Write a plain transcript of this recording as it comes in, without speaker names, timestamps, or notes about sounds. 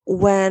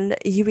when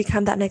you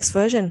become that next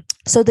version.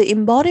 So the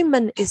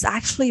embodiment is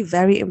actually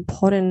very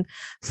important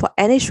for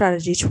any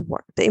strategy to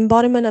work. The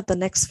embodiment of the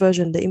next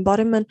version, the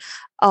embodiment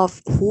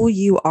of who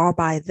you are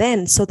by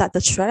then, so that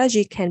the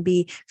strategy can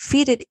be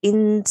fitted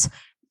in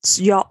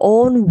your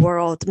own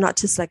world, not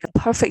just like a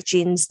perfect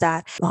jeans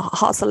that a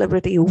hot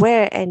celebrity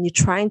wear and you're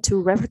trying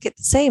to replicate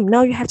the same.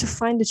 No, you have to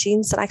find the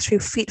jeans that actually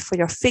fit for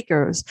your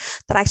figures,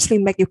 that actually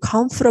make you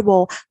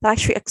comfortable, that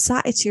actually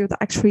excites you, that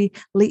actually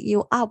lead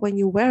you up when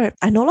you wear it.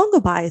 I no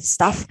longer buy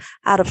stuff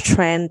out of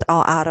trend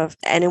or out of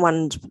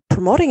anyone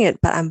promoting it,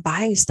 but I'm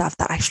buying stuff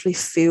that actually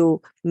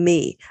feel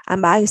me.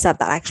 I'm buying stuff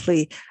that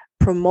actually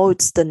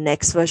promotes the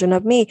next version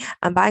of me.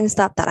 I'm buying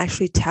stuff that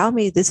actually tell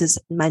me this is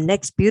my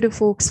next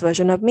beautiful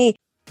version of me.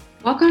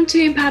 Welcome to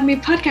Empower Me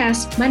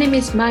Podcast. My name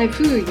is Mai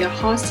Fu, your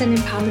host and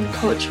empowerment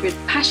coach with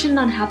passion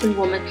on helping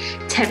women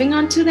tapping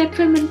onto their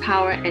feminine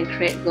power and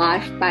create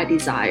life by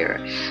desire.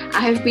 I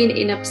have been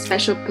in a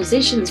special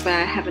positions where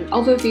I have an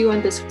overview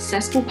on the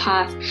successful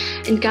path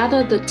and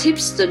gather the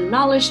tips, the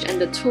knowledge, and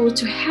the tools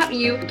to help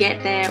you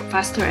get there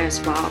faster as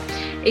well.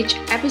 Each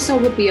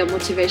episode will be a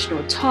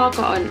motivational talk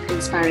or an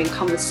inspiring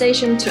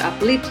conversation to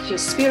uplift your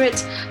spirit,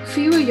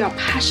 fuel your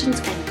passions,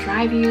 and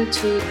drive you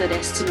to the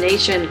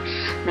destination.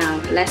 Now,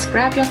 let's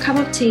grab your cup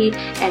of tea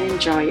and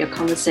enjoy your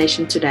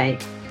conversation today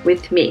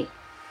with me.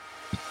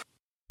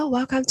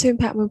 Welcome to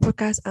Impact Me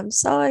Podcast. I'm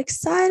so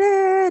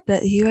excited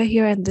that you are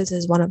here, and this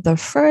is one of the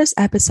first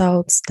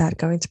episodes that are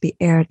going to be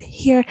aired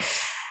here.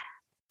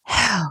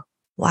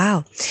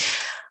 Wow.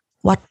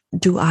 What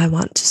do I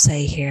want to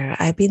say here?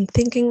 I've been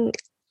thinking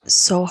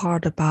so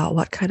hard about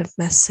what kind of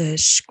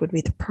message would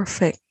be the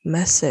perfect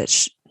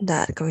message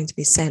that going to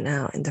be sent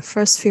out in the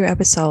first few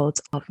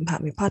episodes of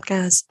Impact Me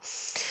Podcast.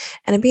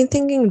 And I've been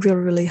thinking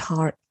really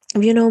hard.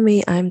 If you know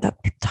me, I'm that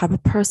type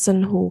of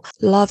person who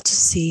love to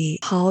see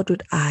how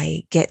did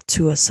I get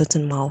to a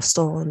certain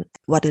milestone?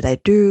 What did I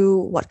do?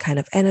 What kind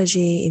of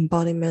energy,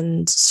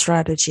 embodiment,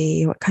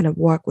 strategy, what kind of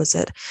work was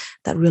it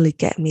that really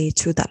get me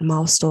to that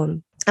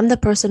milestone? I'm the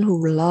person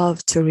who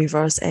loves to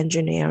reverse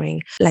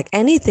engineering, like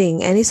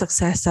anything, any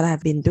success that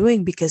I've been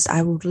doing, because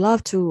I would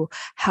love to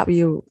help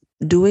you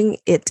doing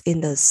it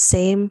in the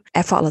same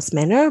effortless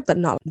manner, but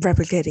not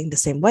replicating the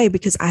same way,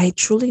 because I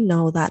truly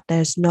know that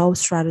there's no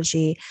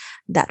strategy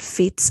that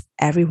fits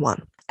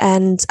everyone.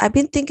 And I've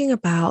been thinking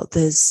about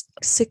this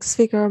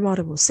six-figure,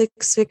 multiple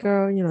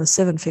six-figure,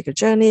 seven-figure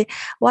journey.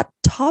 What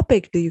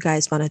topic do you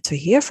guys wanted to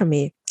hear from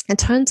me? It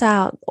turns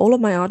out all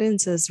of my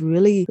audiences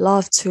really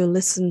love to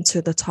listen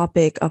to the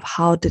topic of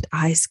how did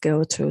I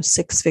scale to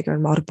six-figure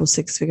and multiple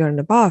six-figure and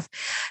above,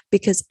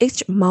 because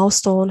each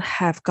milestone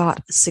have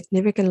got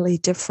significantly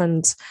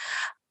different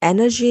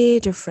energy,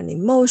 different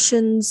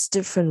emotions,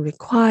 different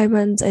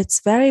requirements.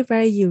 It's very,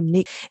 very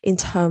unique in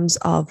terms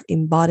of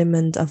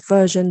embodiment of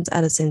versions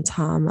at the same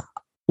time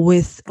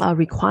with a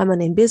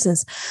requirement in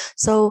business.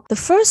 So the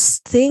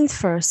first thing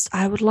first,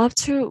 I would love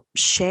to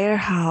share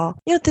how,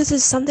 this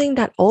is something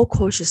that all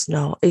coaches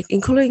know,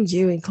 including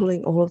you,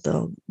 including all of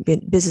the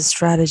business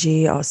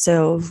strategy or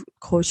sales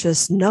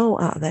coaches know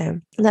out there,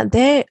 that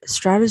their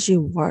strategy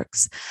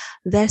works,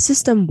 their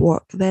system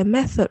works, their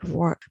method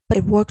works, but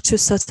it works to a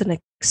certain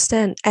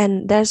extent.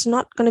 And there's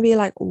not going to be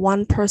like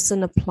one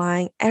person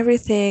applying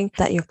everything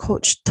that your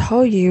coach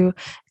told you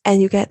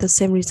and you get the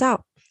same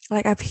result.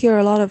 Like I've heard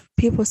a lot of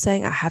people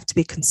saying, I have to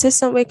be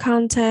consistent with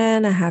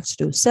content. I have to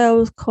do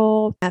sales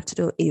call. I have to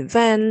do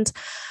event.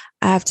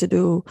 I have to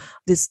do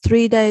this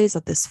 3 days or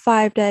this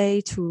 5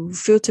 day to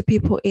filter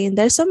people in.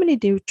 There's so many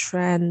new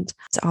trends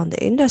on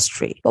the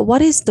industry. But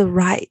what is the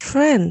right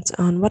trend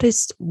on what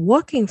is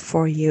working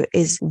for you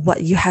is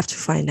what you have to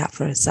find out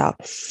for yourself.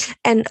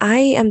 And I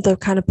am the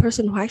kind of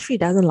person who actually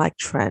doesn't like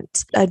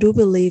trends. I do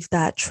believe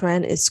that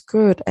trend is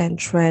good and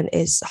trend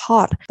is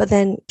hot, but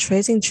then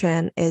tracing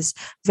trend is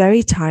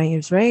very tiring.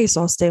 It's very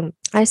exhausting.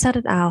 I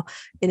started out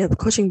in a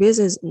coaching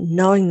business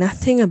knowing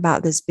nothing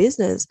about this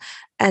business.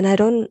 And I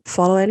don't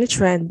follow any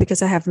trend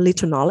because I have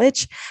little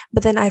knowledge,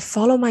 but then I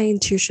follow my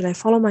intuition, I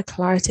follow my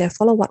clarity, I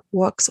follow what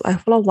works, I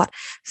follow what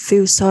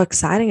feels so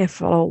exciting, I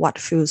follow what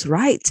feels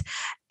right.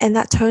 And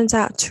that turns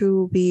out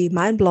to be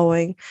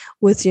mind-blowing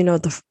with,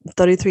 the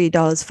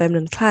 $33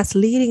 feminine class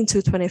leading to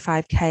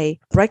 25K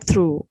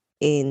breakthrough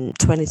in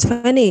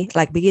 2020,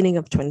 like beginning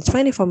of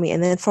 2020 for me.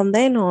 And then from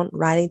then on,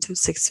 riding to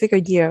six-figure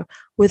year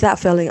without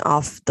falling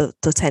off the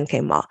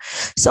 10K mark.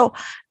 So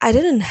I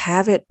didn't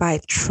have it by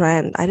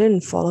trend. I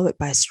didn't follow it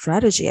by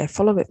strategy. I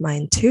followed it by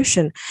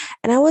intuition.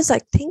 And I was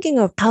like thinking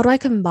of how do I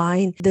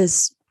combine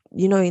this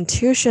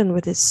intuition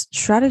with this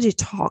strategy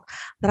talk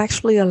that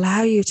actually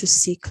allow you to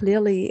see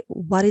clearly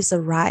what is the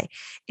right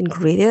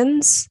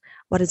ingredients,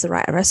 what is the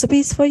right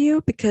recipes for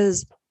you,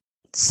 because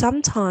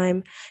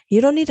sometimes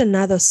you don't need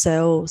another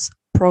sales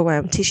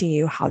program teaching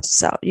you how to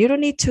sell. You don't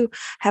need to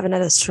have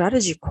another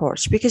strategy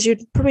course because you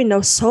probably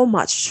know so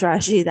much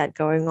strategy that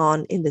going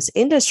on in this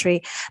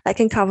industry that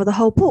can cover the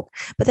whole book.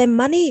 But then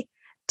money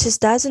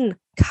just doesn't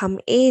come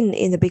in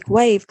a big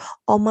wave,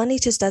 or money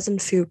just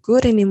doesn't feel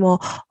good anymore,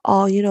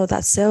 or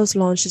that sales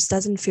launch just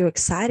doesn't feel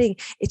exciting,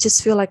 it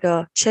just feels like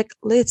a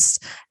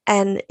checklist.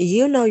 And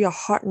your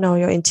heart know,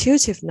 your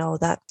intuitive know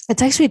that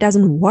it actually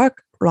doesn't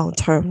work long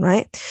term,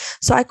 right?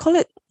 So I call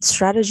it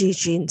strategy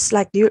genes.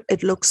 Like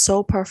it looks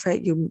so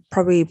perfect, you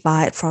probably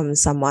buy it from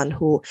someone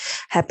who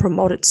had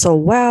promoted so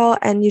well,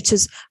 and you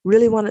just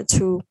really wanted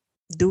to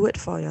do it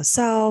for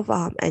yourself,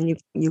 and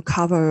you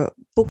cover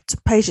book to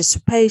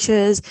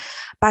pages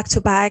back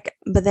to back,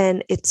 but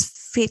then it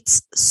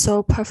fits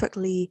so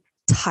perfectly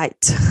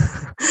tight.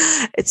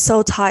 It's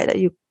so tight that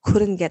you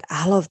couldn't get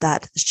out of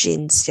that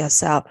jeans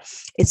yourself.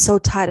 It's so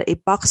tight that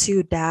it bogs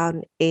you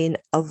down in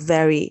a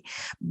very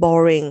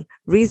boring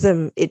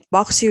rhythm. It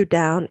bogs you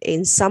down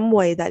in some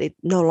way that it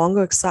no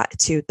longer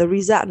excites you. The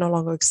result no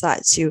longer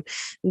excites you.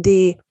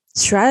 The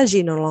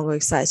strategy no longer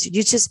excites you.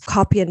 You just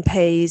copy and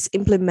paste,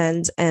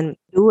 implement, and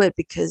do it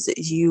because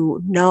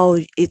you know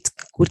it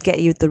would get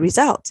you the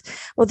result.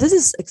 Well, this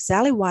is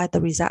exactly why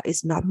the result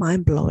is not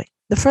mind-blowing.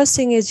 The first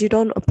thing is you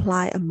don't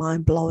apply a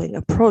mind-blowing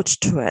approach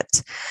to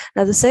it.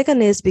 Now, the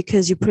second is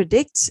because you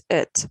predict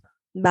it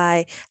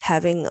by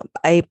having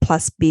A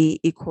plus B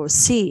equals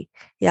C.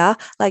 Yeah,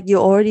 like you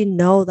already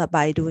know that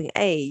by doing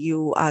A,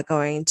 you are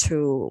going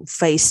to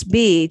face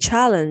B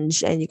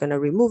challenge, and you're going to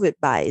remove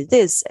it by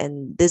this,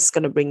 and this is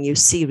going to bring you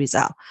C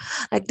result.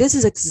 Like this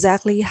is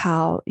exactly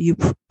how you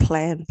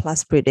plan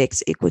plus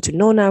predict equal to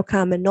known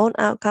outcome, and known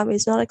outcome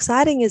is not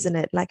exciting, isn't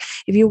it? Like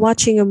if you're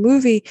watching a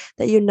movie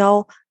that you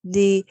know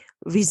the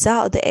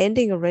result, the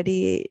ending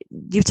already,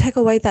 you take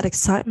away that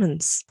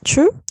excitement.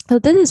 True. So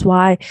this is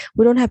why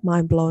we don't have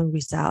mind-blowing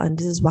result, and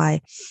this is why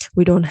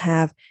we don't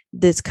have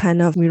this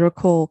kind of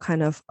miracle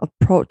kind of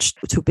approach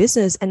to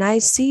business. And I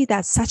see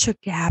that such a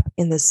gap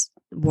in this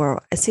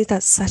world. I see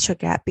that such a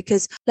gap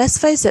because let's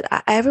face it,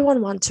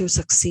 everyone wants to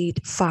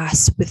succeed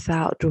fast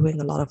without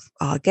doing a lot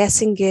of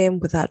guessing game,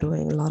 without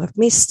doing a lot of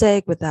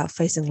mistake, without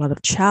facing a lot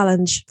of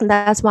challenge. And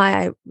that's why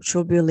I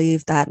should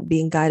believe that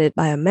being guided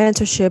by a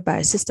mentorship, by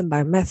a system, by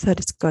a method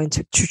is going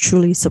to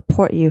truly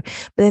support you.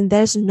 But then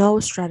there's no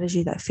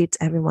strategy that fits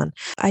everyone.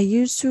 I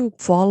used to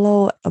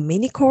follow a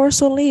mini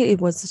course only. It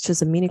was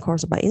just a mini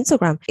course by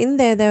Instagram. In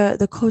there,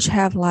 the coach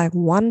have like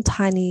one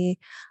tiny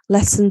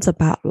lessons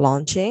about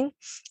launching,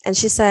 and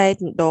she said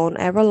don't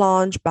ever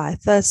launch by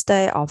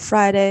Thursday or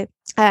Friday,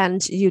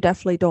 and you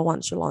definitely don't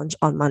want to launch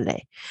on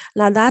Monday.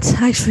 Now that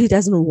actually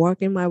doesn't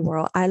work in my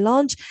world. I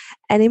launch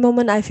any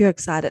moment I feel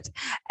excited,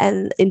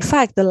 and in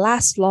fact the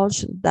last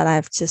launch that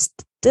I've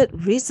just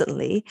did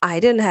recently, I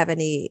didn't have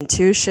any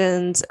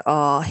intuitions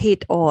or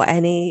hit or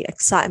any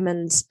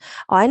excitement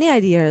or any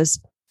ideas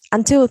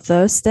until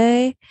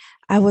Thursday.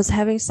 I was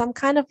having some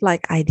kind of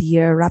like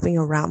idea wrapping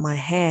around my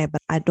hair, but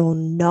I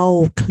don't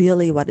know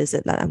clearly what is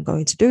it that I'm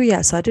going to do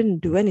yet. So I didn't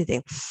do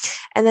anything.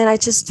 And then I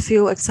just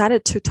feel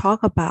excited to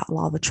talk about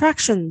law of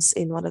attractions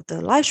in one of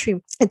the live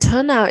stream. It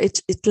turned out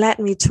it led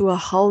me to a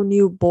whole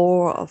new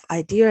bore of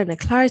idea and a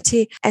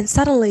clarity. And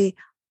suddenly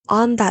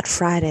on that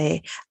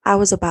Friday, I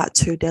was about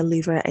to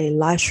deliver a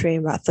live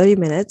stream about 30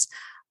 minutes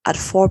at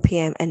 4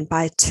 p.m. and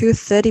by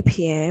 2:30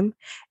 p.m.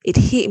 it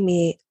hit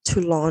me to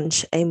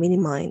launch a mini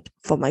mind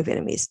for my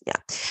Vietnamese.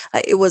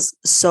 Yeah, it was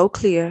so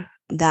clear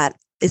that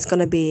it's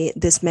going to be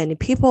this many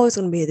people, it's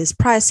going to be this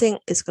pricing,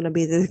 it's going to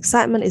be this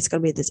excitement, it's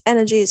going to be this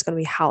energy, it's going to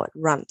be how it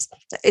runs.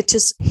 It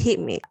just hit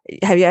me.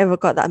 Have you ever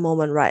got that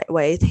moment, right,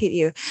 where it hit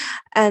you?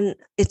 And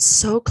it's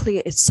so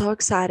clear, it's so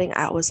exciting.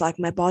 I was like,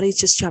 my body's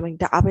just jumping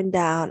up and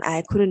down.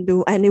 I couldn't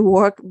do any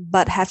work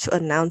but have to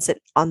announce it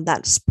on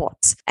that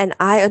spot. And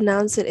I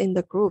announced it in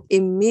the group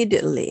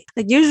immediately.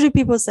 Like usually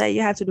people say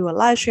you have to do a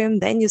live stream,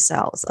 then you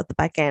sell at the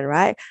back end,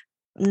 right?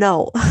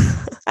 No,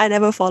 I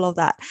never follow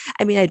that.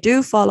 I mean, I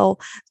do follow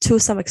to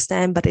some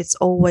extent, but it's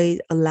always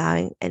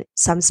allowing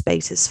some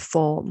spaces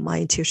for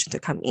my intuition to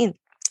come in.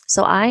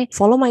 So I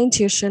follow my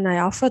intuition, I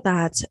offer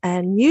that.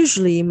 And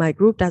usually my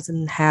group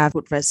doesn't have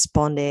good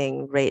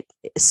responding rate.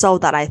 So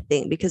that I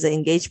think, because the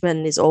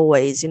engagement is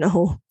always,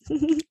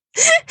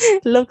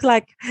 look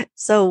like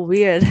so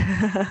weird.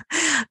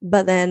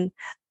 But then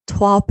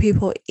 12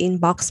 people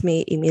inbox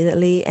me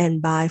immediately, and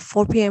by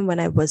 4 p.m. when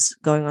I was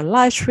going on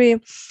live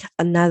stream,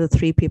 another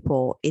 3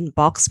 people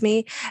inbox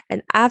me,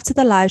 and after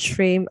the live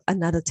stream,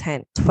 another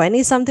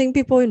 20 something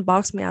people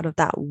inbox me out of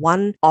that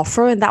one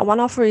offer. And that one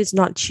offer is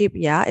not cheap.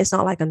 Yeah, it's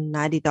not like a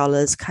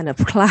 $90 kind of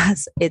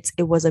class. It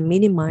was a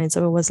mini mind,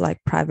 so it was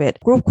like private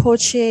group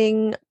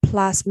coaching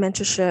plus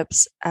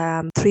mentorships,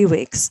 3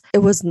 weeks. It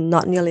was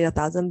not nearly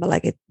 1,000, but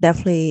like it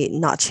definitely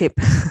not cheap.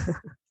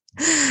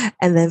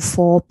 And then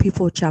 4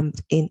 people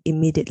jumped in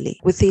immediately.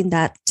 Within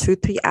that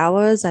 2-3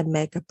 hours, I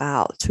make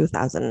about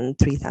 $2,000,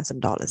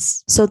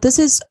 $3,000. So this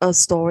is a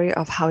story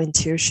of how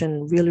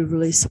intuition really,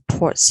 really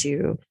supports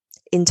you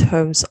in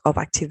terms of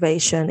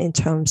activation, in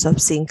terms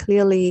of seeing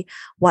clearly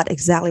what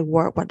exactly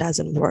works, what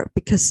doesn't work,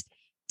 because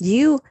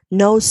you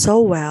know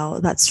so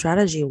well that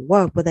strategy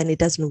works, but then it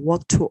doesn't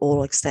work to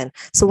all extent.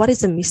 So what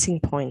is the missing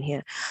point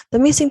here? The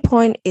missing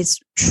point is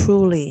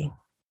truly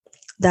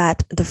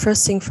that the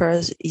first thing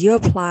first, you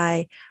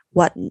apply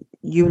what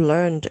you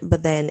learned,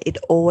 but then it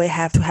always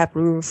have to have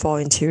room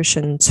for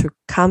intuition to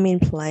come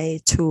in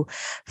play, to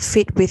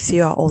fit with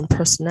your own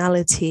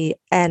personality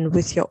and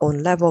with your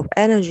own level of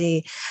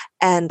energy,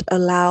 and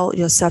allow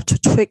yourself to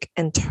tweak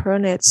and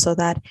turn it so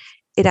that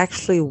it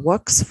actually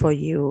works for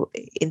you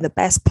in the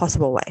best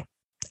possible way.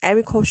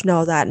 Every coach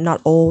knows that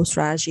not all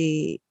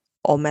strategy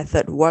or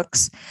method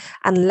works,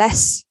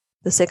 unless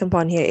the second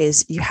point here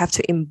is you have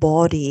to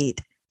embody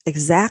it,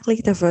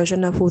 exactly the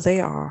version of who they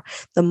are,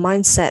 the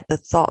mindset, the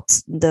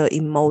thoughts, the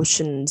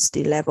emotions,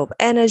 the level of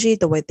energy,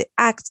 the way they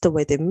act, the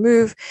way they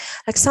move.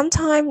 Like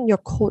sometimes your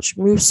coach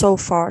moves so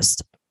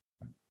fast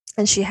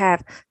and she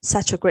have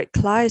such a great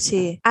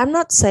clarity. I'm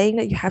not saying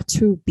that you have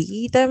to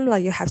be them,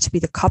 like you have to be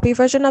the copy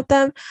version of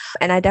them.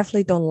 And I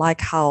definitely don't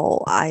like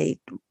how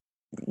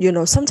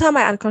sometimes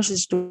I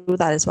unconsciously do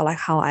that as well, like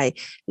how I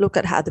look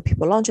at how other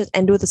people launch it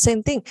and do the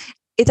same thing.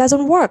 It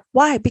doesn't work.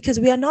 Why? Because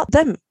we are not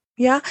them.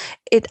 Yeah,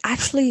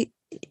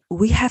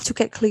 we have to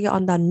get clear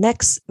on the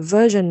next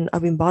version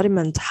of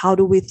embodiment. How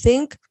do we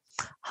think?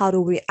 How do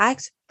we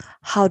act?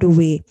 How do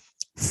we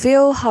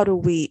feel? How do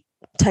we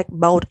take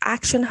bold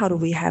action? How do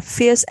we have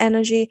fierce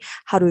energy?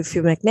 How do we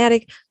feel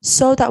magnetic?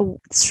 So that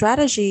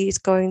strategy is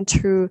going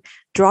to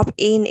drop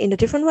in a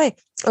different way.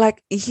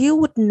 Like you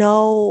would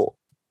know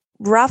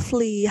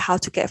roughly how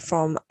to get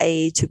from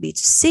A to B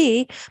to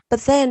C,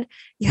 but then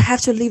you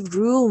have to leave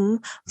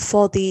room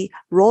for the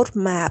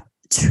roadmap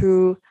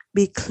to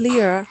be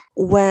clear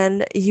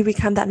when you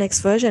become that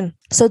next version.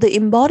 So the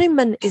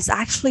embodiment is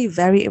actually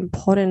very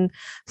important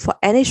for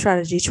any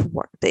strategy to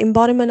work. The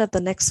embodiment of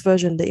the next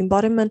version, the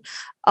embodiment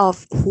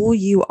of who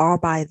you are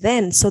by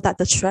then, so that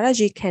the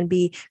strategy can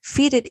be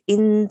fitted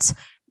in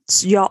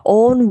your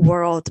own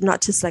world,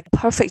 not just like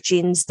perfect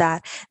jeans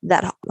that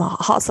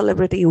hot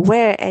celebrity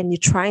wear and you're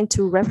trying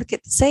to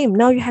replicate the same.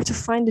 No, you have to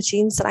find the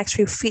jeans that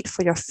actually fit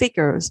for your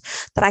figures,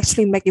 that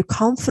actually make you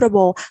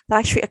comfortable, that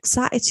actually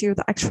excite you,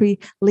 that actually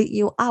lead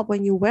you up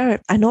when you wear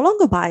it. I no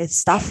longer buy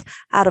stuff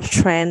out of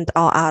trend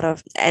or out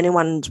of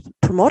anyone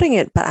promoting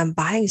it, but I'm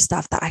buying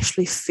stuff that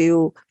actually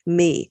feel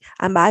me.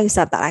 I'm buying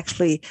stuff that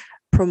actually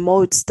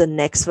promotes the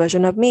next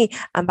version of me.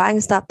 I'm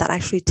buying stuff that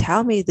actually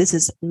tell me this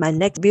is my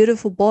next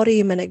beautiful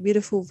body, my next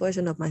beautiful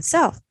version of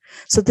myself.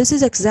 So this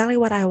is exactly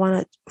what I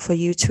wanted for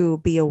you to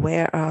be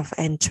aware of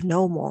and to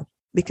know more.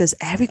 Because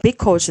every big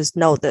coaches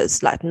know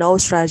this, like no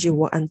strategy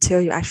work until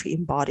you actually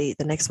embody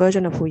the next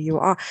version of who you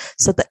are.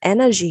 So the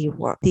energy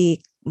work, the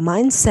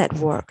mindset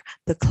work,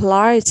 the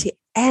clarity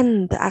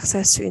and the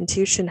access to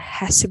intuition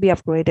has to be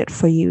upgraded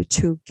for you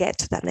to get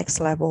to that next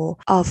level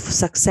of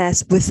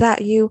success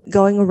without you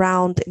going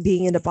around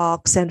being in the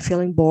box and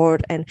feeling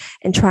bored and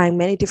trying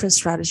many different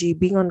strategies,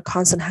 being on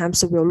constant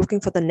hamster wheel, looking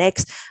for the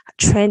next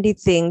trendy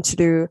thing to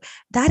do.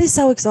 That is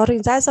so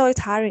exhausting. That's so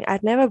tiring.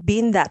 I've never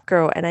been that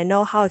girl. And I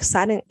know how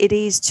exciting it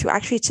is to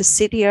actually just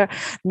sit here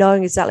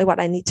knowing exactly what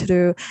I need to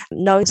do,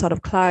 knowing sort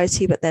of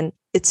clarity, but then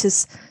it's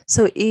just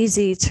so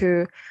easy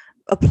to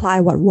apply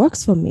what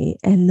works for me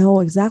and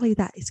know exactly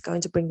that it's going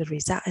to bring the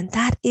result. And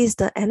that is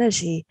the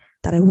energy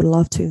that I would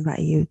love to invite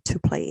you to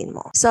play in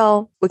more.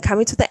 So we're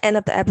coming to the end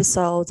of the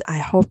episode. I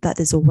hope that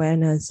this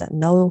awareness that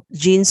no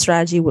gene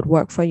strategy would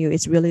work for you.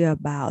 It's really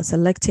about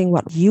selecting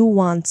what you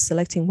want,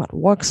 selecting what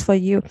works for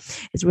you.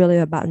 It's really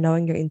about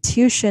knowing your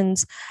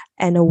intuitions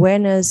and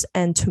awareness.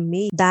 And to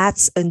me,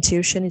 that's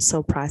intuition is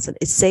so priceless.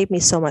 It saved me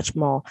so much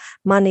more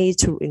money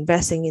to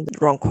investing in the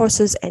wrong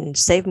courses and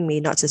saving me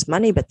not just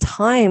money, but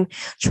time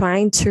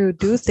trying to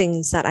do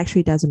things that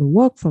actually doesn't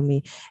work for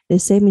me. It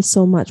saved me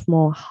so much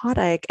more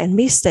heartache and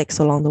mistakes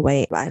along the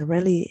way. I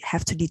really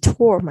have to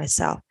detour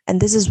myself.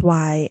 And this is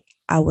why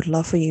I would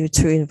love for you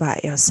to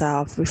invite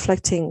yourself,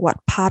 reflecting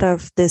what part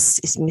of this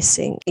is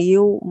missing.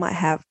 You might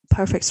have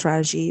perfect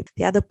strategy.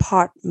 The other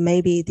part,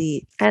 maybe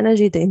the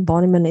energy, the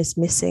embodiment is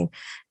missing.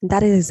 And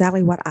that is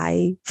exactly what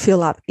I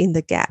fill up in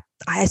the gap.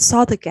 I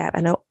saw the gap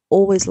and I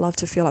always love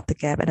to fill up the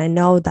gap. And I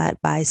know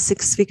that by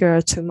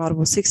 6-figure to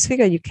multiple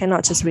 6-figure, you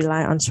cannot just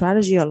rely on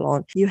strategy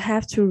alone. You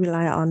have to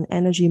rely on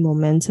energy,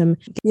 momentum.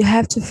 You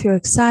have to feel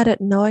excited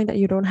knowing that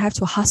you don't have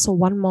to hustle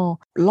one more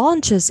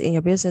launches in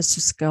your business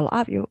to scale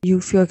up.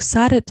 You feel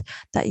excited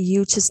that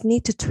you just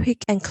need to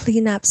tweak and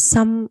clean up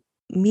some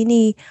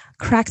mini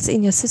cracks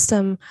in your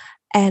system.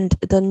 And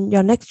then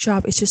your next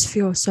job is just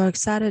feel so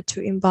excited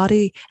to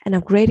embody and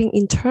upgrading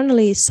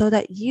internally so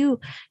that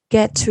you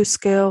get to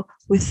scale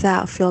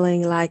without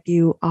feeling like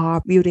you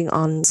are building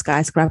on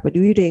skyscraper,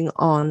 building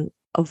on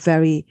a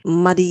very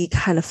muddy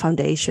kind of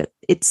foundation.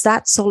 It's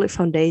that solid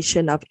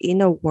foundation of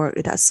inner work,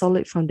 that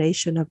solid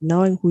foundation of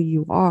knowing who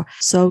you are,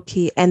 so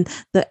key. And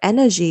the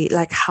energy,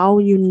 like how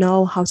you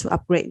know how to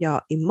upgrade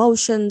your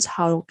emotions,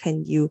 how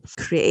can you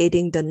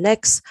creating the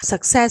next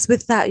success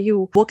without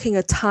you working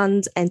a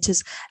ton and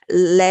just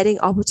letting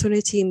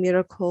opportunity,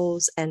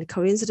 miracles, and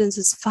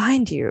coincidences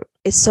find you.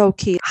 It's so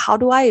key. How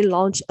do I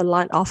launch a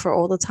line offer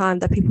all the time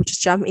that people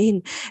just jump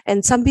in?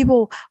 And some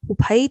people who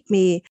paid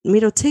me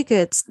middle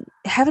tickets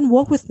haven't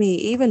worked with me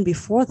even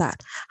before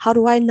that. How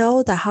do I know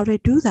know that how they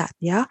do that.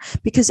 Yeah,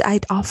 because I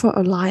offer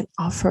a line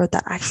offer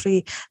that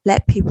actually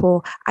let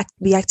people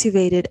be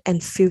activated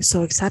and feel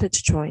so excited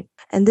to join.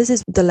 And this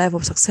is the level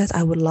of success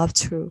I would love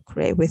to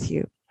create with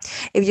you.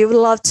 If you would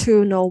love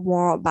to know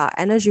more about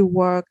energy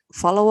work,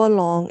 follow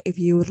along. If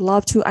you would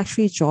love to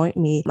actually join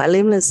me, my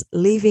limitless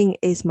living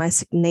is my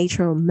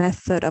signature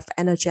method of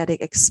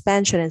energetic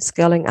expansion and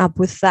scaling up.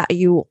 With that,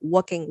 you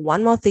working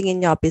one more thing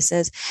in your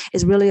business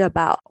is really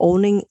about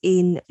owning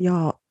in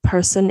your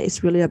person.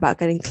 It's really about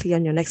getting clear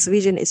on your next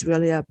vision. It's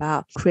really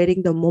about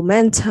creating the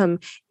momentum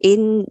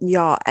in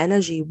your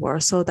energy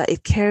work so that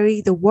it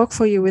carry the work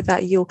for you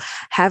without you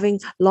having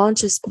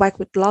launches, like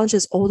with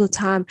launches all the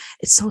time.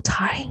 It's so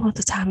tiring all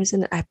the time,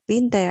 isn't it? I've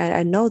been there.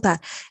 I know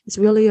that it's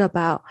really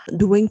about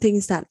doing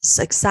things that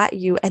excite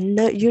you and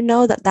you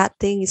know that that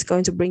thing is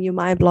going to bring you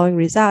mind-blowing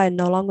result and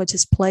no longer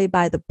just play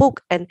by the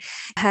book and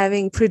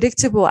having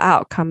predictable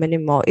outcome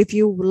anymore. If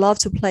you love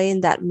to play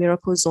in that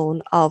miracle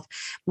zone of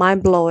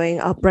mind-blowing,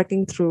 of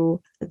breaking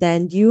through,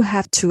 then you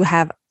have to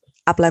have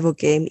up-level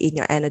game in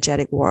your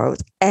energetic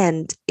world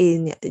and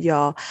in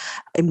your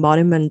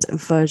embodiment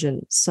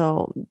version.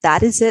 So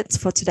that is it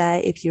for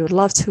today. If you would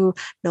love to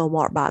know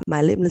more about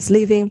my limitless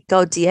living,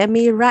 go DM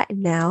me right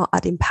now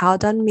at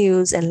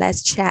empowered.muse and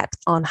let's chat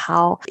on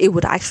how it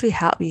would actually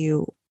help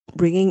you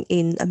bringing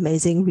in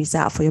amazing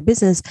result for your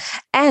business.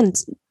 And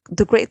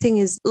the great thing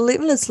is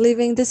limitless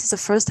living, this is the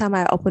first time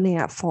I'm opening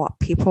up for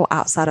people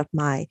outside of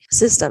my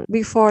system.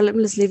 Before,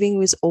 limitless living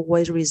was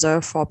always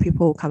reserved for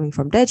people coming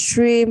from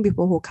Deadstream,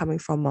 people who are coming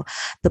from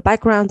the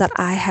background that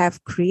I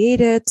have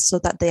created so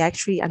that they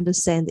actually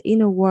understand the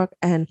inner work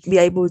and be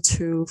able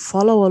to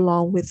follow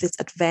along with this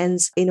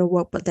advanced inner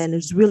work. But then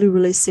it's really,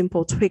 really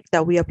simple tweak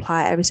that we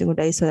apply every single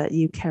day so that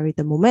you carry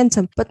the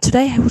momentum. But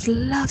today I would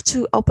love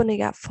to open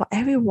it up for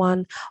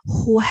everyone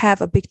who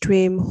have a big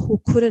dream,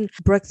 who couldn't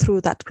break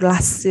through that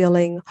glass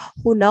ceiling,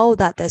 who know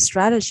that their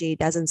strategy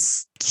doesn't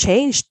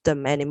change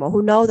them anymore,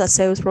 who know that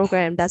sales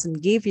program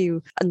doesn't give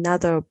you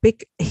another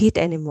big hit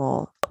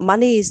anymore.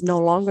 Money is no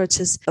longer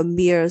just a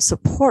mere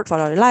support for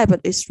our life,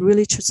 but it's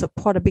really to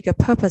support a bigger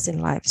purpose in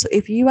life. So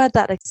if you are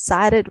that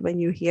excited when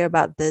you hear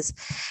about this,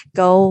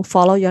 go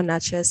follow your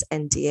nudges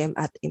and DM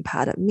at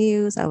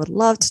empowered.muse. I would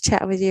love to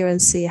chat with you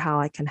and see how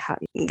I can help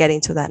you get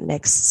into that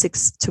next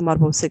 6 to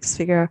multiple 6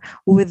 figure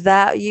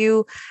without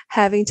you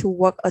having to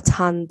work a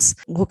ton,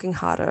 working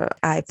harder.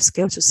 I've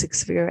scaled to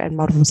 6 figure and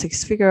multiple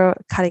 6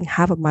 figure, cutting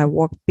half of my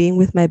work, being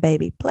with my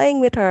baby,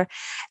 playing with her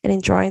and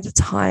enjoying the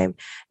time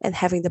and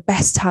having the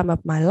best time of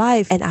my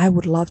life. And I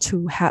would love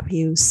to help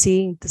you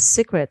seeing the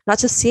secret, not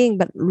just seeing,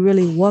 but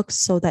really work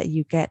so that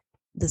you get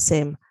the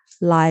same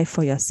life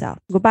for yourself.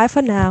 Goodbye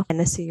for now, and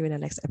I'll see you in the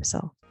next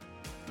episode.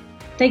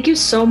 Thank you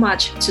so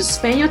much to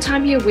spend your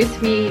time here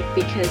with me,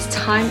 because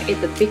time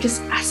is the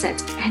biggest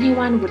asset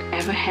anyone would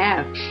ever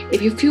have.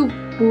 If you feel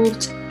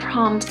moved,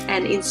 prompted,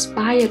 and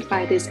inspired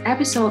by this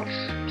episode,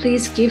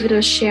 please give it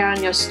a share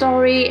on your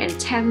story and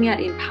tag me at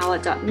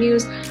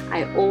empowered.muse.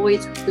 I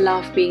always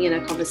love being in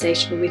a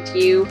conversation with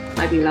you,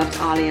 my beloved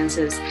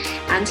audiences.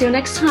 Until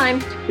next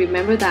time,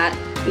 remember that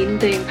in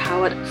the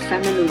empowered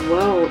feminine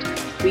world,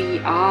 we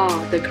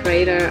are the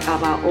creator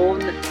of our own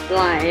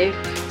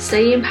life.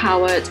 Stay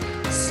empowered,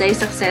 stay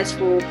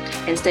successful,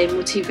 and stay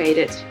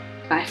motivated.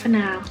 Bye for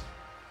now.